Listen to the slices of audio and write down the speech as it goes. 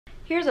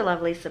Here's a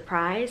lovely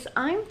surprise.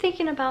 I'm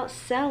thinking about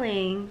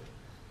selling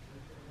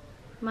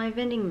my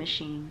vending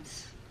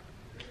machines.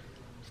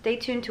 Stay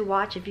tuned to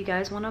watch if you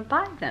guys want to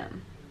buy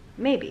them.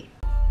 Maybe.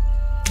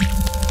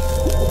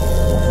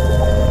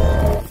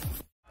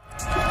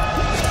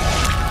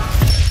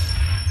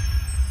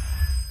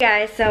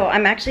 Guys, so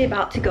I'm actually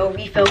about to go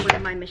refill one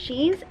of my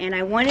machines, and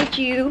I wanted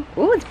you,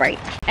 ooh, it's bright,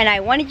 and I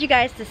wanted you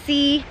guys to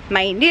see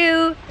my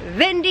new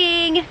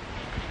vending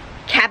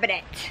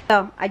cabinet.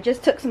 So I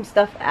just took some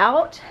stuff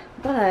out,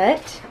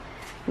 but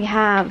we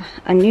have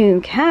a new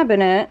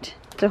cabinet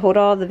to hold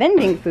all the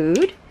vending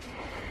food.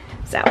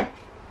 So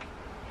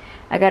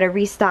I gotta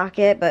restock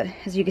it, but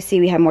as you can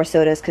see, we have more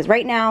sodas because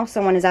right now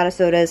someone is out of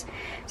sodas,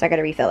 so I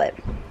gotta refill it.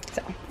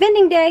 So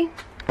vending day.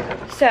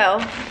 So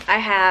I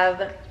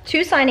have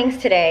 2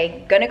 signings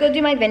today. Gonna go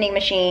do my vending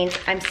machines.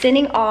 I'm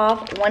sending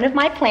off one of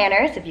my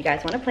planners. If you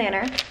guys want a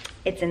planner,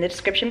 it's in the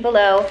description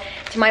below,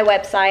 to my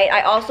website.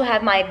 I also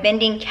have my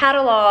vending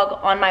catalog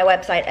on my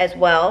website as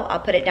well. I'll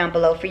put it down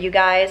below for you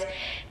guys.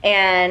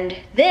 And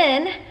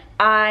then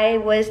I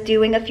was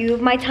doing a few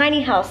of my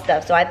tiny house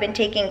stuff. So I've been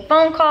taking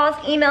phone calls,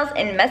 emails,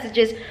 and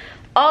messages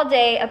all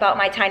day about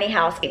my tiny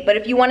house. But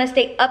if you want to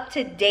stay up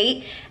to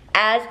date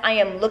as I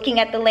am looking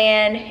at the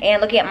land and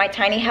looking at my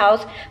tiny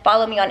house,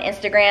 follow me on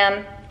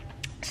Instagram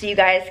so you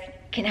guys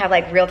can have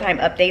like real-time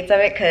updates of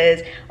it,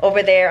 because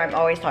over there I'm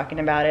always talking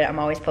about it. I'm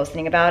always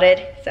posting about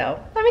it. So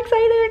I'm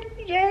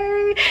excited.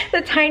 Yay!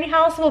 The tiny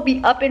house will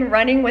be up and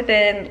running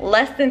within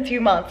less than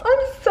 2 months.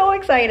 I'm so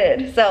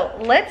excited. So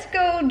let's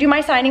go do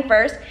my signing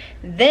first,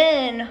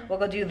 then we'll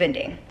go do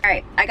vending. All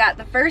right, I got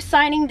the first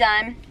signing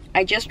done.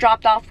 I just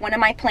dropped off one of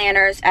my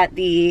planners at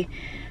the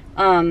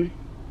what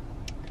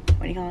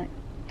do you call it?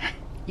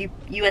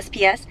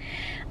 USPS.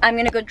 I'm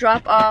gonna go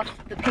drop off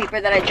the paper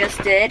that I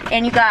just did,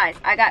 and you guys,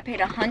 I got paid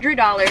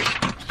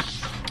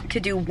 $100 to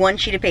do 1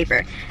 sheet of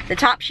paper. The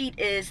top sheet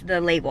is the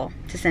label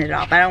to send it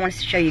off, but I don't want to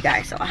show you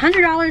guys. So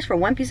 $100 for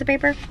 1 piece of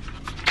paper,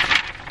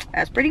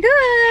 that's pretty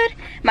good.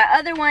 My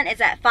other one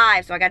is at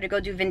 5, so I got to go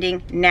do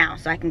vending now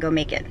so I can go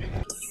make it.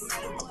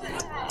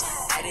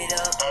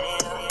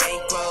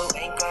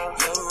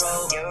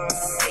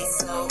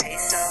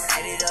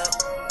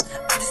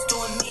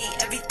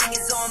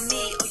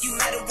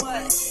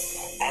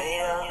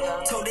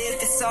 Told her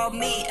if it's all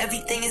me,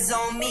 everything is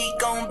on me,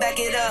 gon' back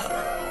it up.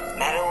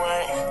 Matter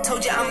what?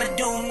 Told you I'ma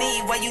do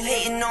me, why you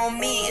hating on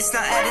me? It's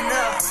not adding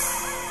up.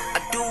 I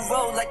do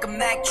roll like a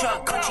Mack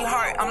truck, country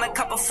heart, I might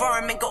cop a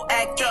farm and go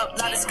act up.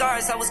 Lot of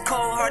scars, I was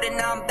cold-hearted,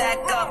 now I'm back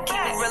up. Keep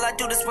it real, I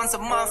do this once a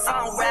month,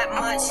 I don't rap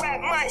much.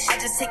 I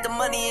just take the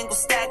money and go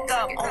stack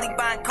up. Only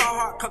buying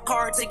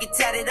car to get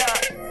tatted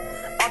up.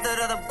 All that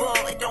other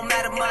bull, it don't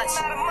matter much.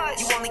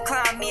 You only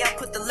climb me, I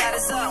put the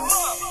ladders up.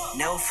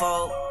 No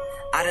fault,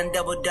 I done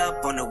doubled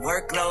up on the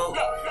workload.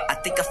 I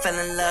think I fell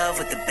in love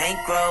with the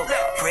bankroll.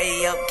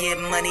 Pray up, get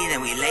money,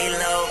 then we lay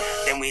low.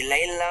 Then we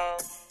lay low.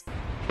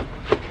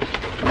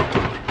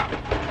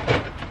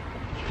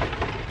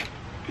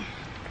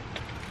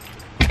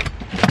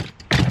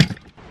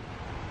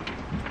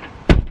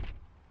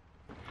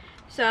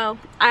 So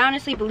I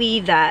honestly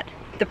believe that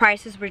the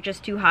prices were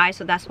just too high,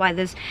 so that's why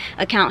this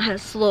account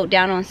has slowed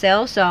down on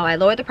sales. So I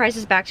lowered the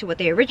prices back to what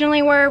they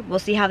originally were. We'll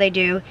see how they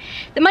do.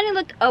 The money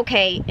looked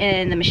okay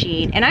in the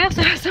machine, and I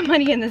also have some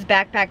money in this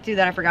backpack too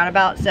that I forgot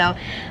about, so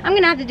I'm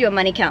gonna have to do a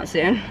money count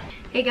soon.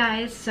 Hey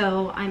guys,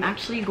 so I'm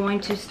actually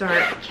going to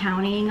start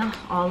counting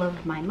all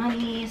of my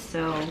money.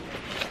 So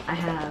I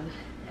have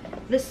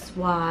this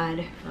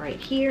wad right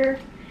here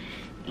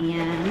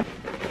and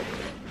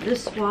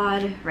this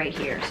wad right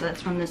here. So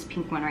that's from this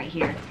pink one right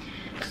here.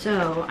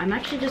 So I'm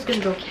actually just gonna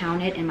go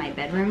count it in my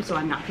bedroom, so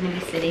I'm not gonna be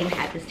sitting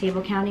at this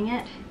table counting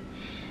it.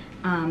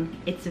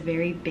 It's a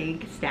very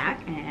big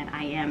stack and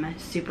I am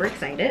super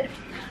excited.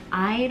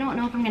 I don't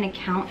know if I'm gonna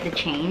count the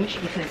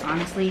change because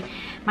honestly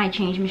my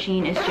change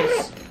machine is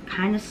just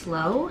kind of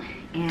slow,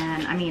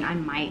 and I mean I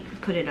might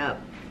put it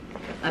up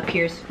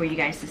here for you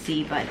guys to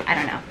see, but I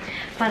don't know.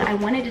 But I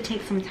wanted to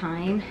take some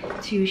time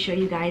to show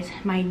you guys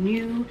my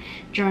new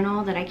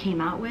journal that I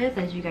came out with.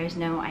 As you guys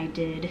know, I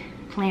did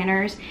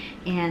planners,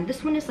 and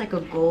this one is like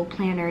a goal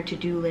planner,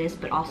 to-do list,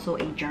 but also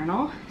a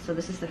journal. So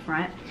this is the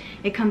front.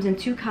 It comes in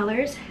 2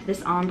 colors,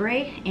 this ombre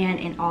and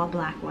an all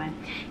black one.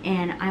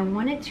 And I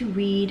wanted to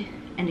read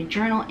a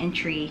journal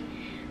entry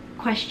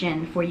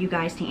question for you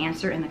guys to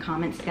answer in the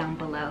comments down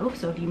below.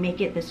 So if you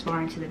make it this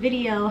far into the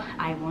video,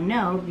 I will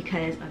know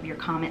because of your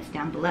comments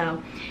down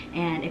below.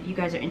 And if you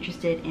guys are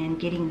interested in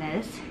getting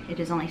this, it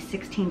is only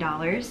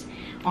 $16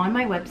 on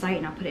my website,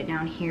 and I'll put it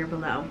down here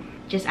below.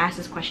 Just ask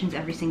us questions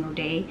every single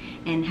day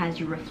and has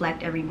you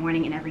reflect every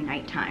morning and every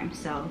night time.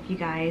 So if you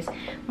guys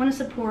want to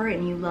support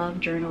and you love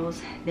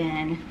journals,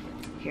 then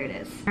here it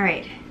is. All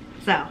right,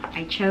 so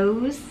I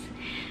chose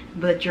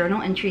the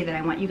journal entry that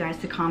I want you guys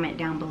to comment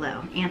down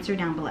below, answer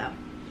down below.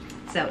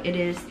 So it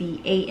is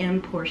the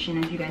AM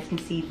portion. As you guys can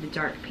see, the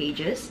dark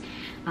pages.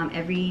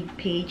 Every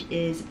page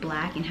is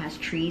black and has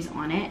trees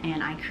on it,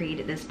 and I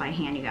created this by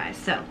hand, you guys.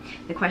 So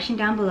the question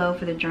down below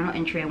for the journal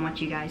entry I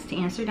want you guys to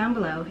answer down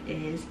below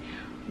is,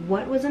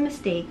 what was a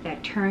mistake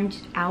that turned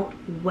out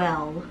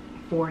well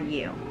for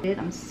you?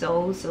 I'm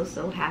so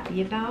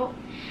happy about.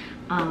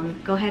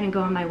 Go ahead and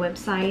go on my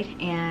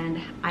website,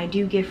 and I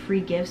do give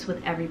free gifts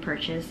with every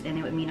purchase, and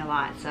it would mean a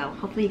lot. So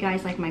hopefully you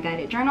guys like my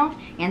guided journal.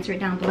 Answer it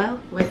down below.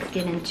 Let's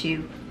get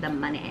into the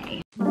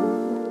money.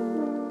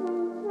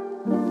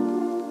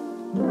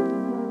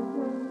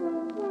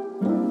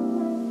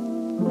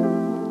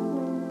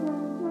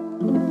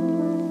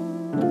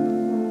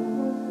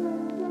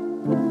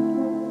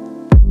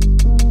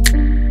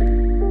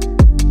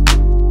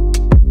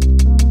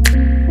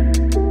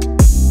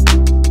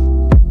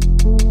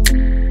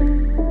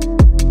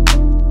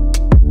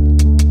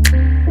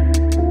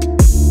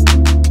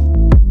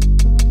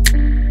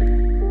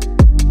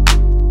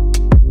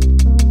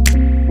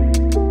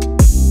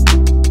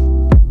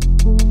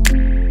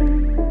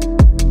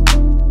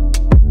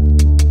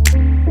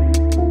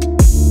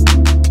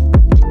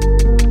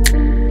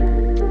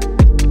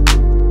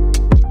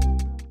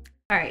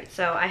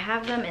 So I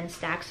have them in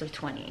stacks of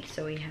 20.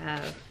 So we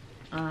have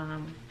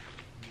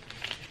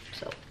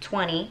so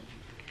 20,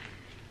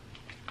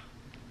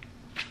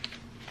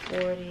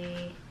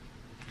 40,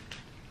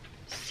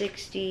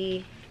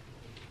 60,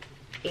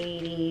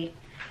 80,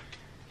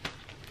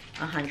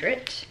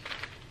 100,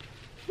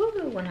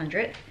 woo,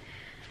 100,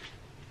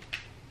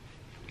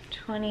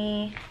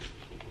 20,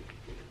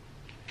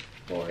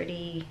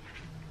 40,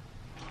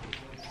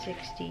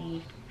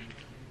 60,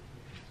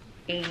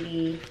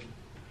 80,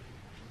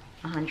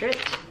 100,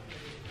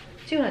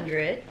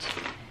 200,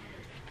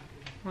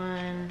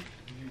 1,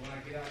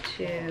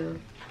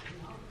 2,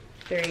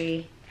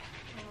 3,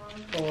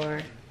 4,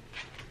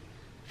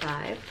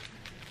 5,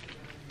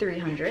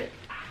 300,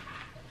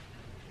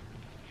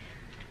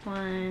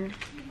 1,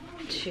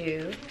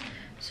 2.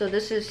 So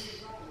this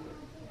is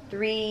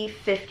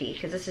 350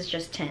 because this is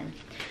just 10.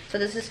 So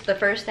this is the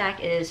first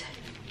stack is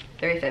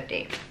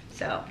 350.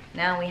 So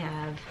now we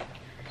have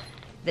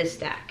this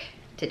stack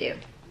to do.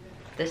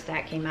 This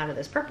stack came out of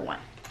this purple one.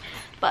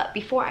 But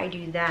before I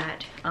do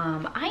that,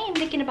 I am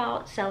thinking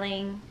about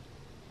selling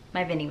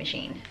my vending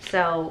machine.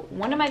 So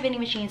one of my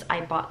vending machines,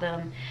 I bought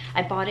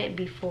it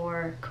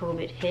before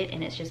COVID hit,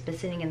 and it's just been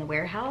sitting in the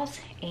warehouse,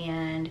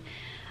 and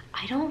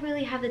I don't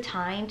really have the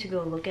time to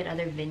go look at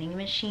other vending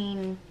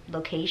machine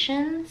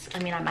locations. I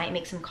mean, I might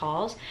make some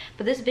calls,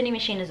 but this vending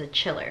machine is a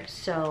chiller,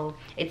 so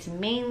it's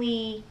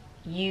mainly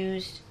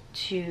used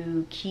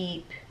to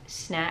keep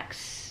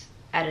snacks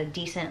at a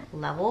decent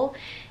level.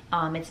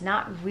 It's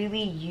not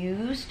really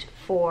used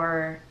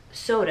for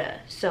soda.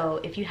 So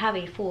if you have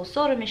a full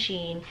soda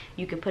machine,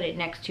 you could put it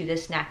next to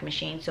this snack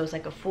machine. So it's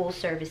like a full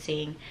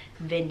servicing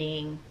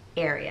vending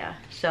area.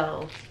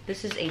 So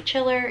this is a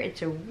chiller.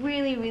 It's a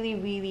really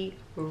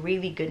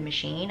good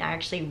machine. I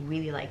actually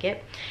really like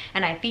it,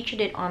 and I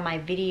featured it on my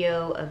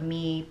video of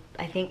me,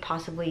 I think,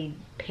 possibly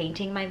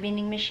painting my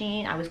vending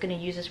machine. I was going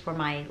to use this for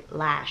my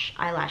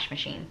eyelash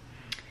machine,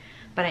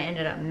 but I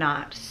ended up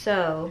not.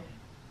 So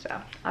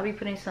I'll be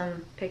putting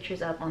some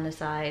pictures up on the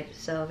side,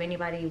 so if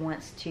anybody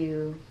wants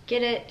to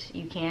get it,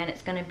 you can.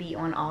 It's going to be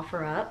on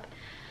OfferUp.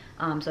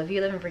 So if you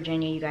live in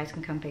Virginia, you guys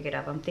can come pick it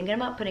up. I'm thinking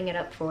about putting it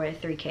up for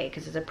 $3K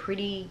because it's a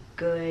pretty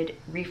good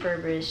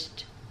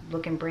refurbished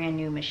looking brand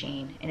new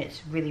machine, and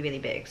it's really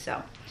big.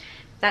 So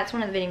that's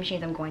one of the vending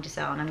machines I'm going to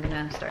sell, and I'm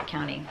going to start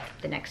counting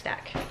the next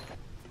stack.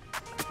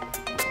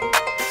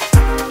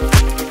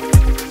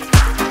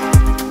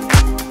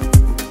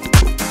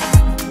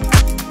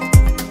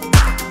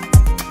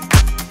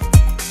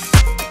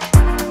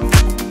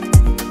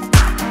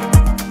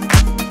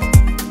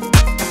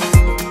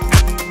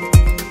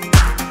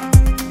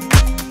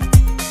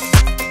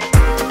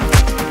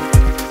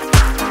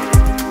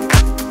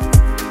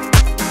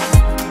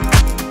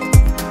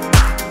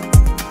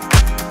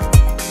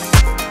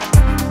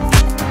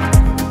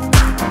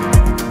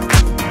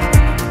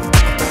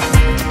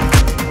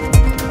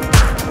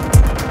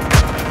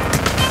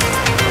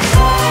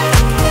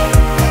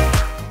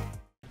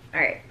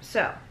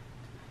 So,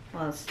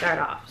 well, let's start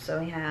off. So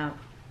we have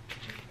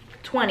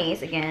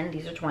 20s, again,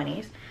 these are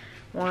 20s.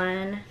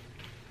 1,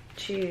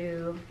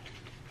 2,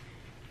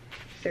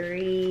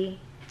 3,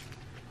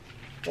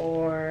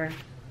 4,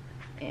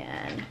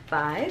 and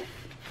 5.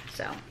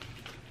 So,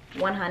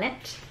 100.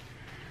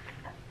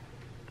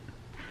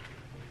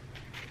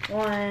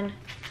 1,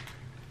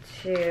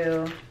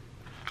 2,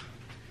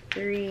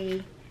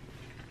 3,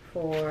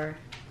 4,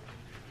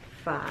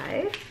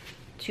 5,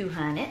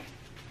 200.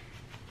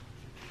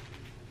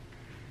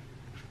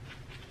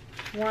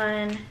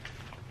 1,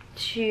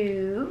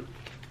 2,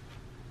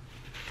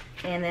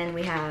 and then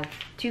we have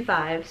 2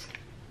 5s,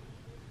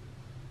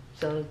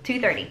 so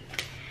 230.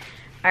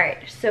 All right,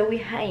 so we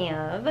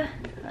have,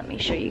 let me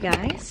show you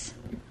guys.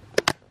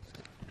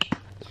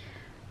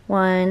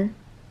 1,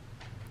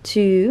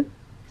 2,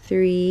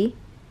 3,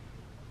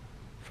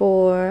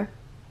 4,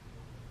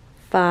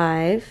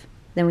 5.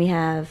 Then we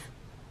have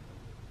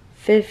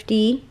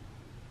 50.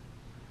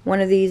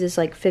 One of these is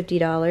like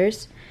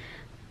 $50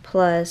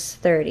 plus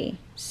 30.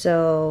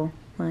 So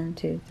 1,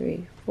 2,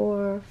 3,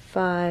 4,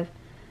 5,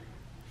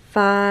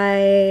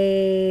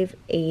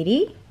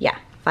 $580. Yeah,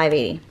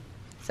 $580.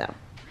 So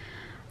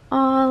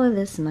all of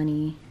this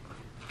money.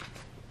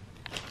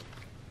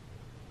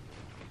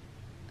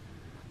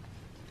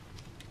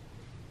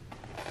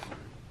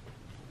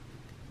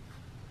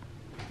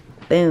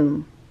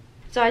 Boom.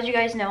 So as you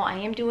guys know, I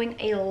am doing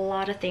a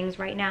lot of things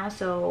right now,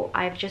 so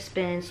I've just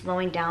been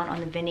slowing down on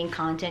the vending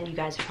content. You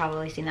guys have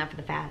probably seen that for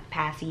the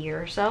past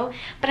year or so,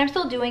 but I'm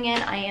still doing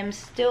it. I am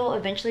still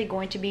eventually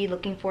going to be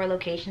looking for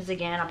locations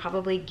again. I'll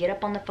probably get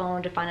up on the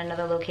phone to find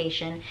another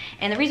location.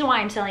 And the reason why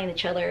I'm selling the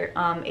chiller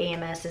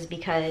AMS is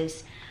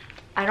because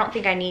I don't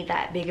think I need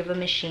that big of a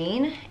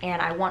machine,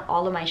 and I want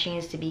all of my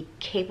machines to be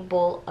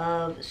capable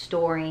of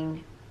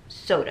storing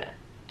soda.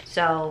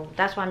 So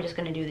that's why I'm just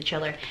gonna do the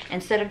chiller.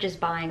 Instead of just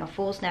buying a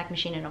full snack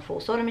machine and a full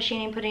soda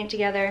machine and putting it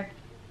together,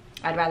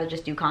 I'd rather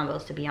just do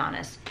combos, to be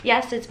honest.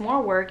 Yes, it's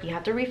more work, you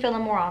have to refill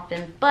them more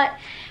often, but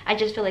I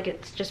just feel like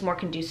it's just more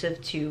conducive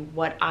to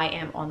what I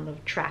am on the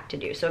track to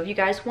do. So if you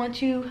guys want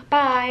to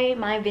buy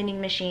my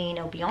vending machine,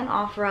 it'll be on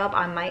OfferUp.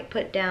 I might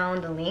put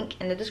down the link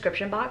in the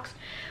description box,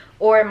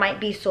 or it might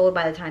be sold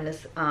by the time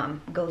this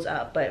goes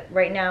up, but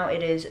right now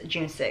it is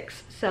June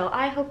 6th. So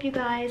I hope you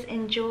guys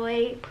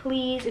enjoy.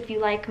 Please, if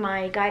you like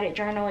my guided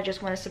journal or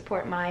just want to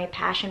support my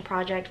passion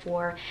project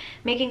for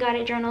making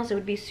guided journals, it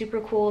would be super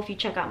cool if you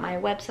check out my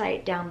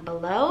website down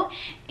below.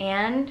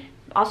 And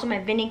also my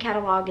vending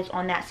catalog is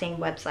on that same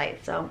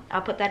website, so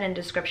I'll put that in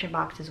the description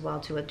box as well,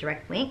 to a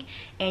direct link,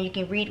 and you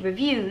can read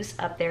reviews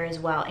up there as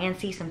well and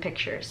see some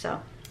pictures.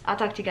 So I'll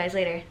talk to you guys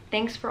later.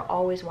 Thanks for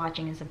always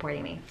watching and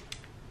supporting me.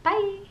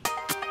 Bye.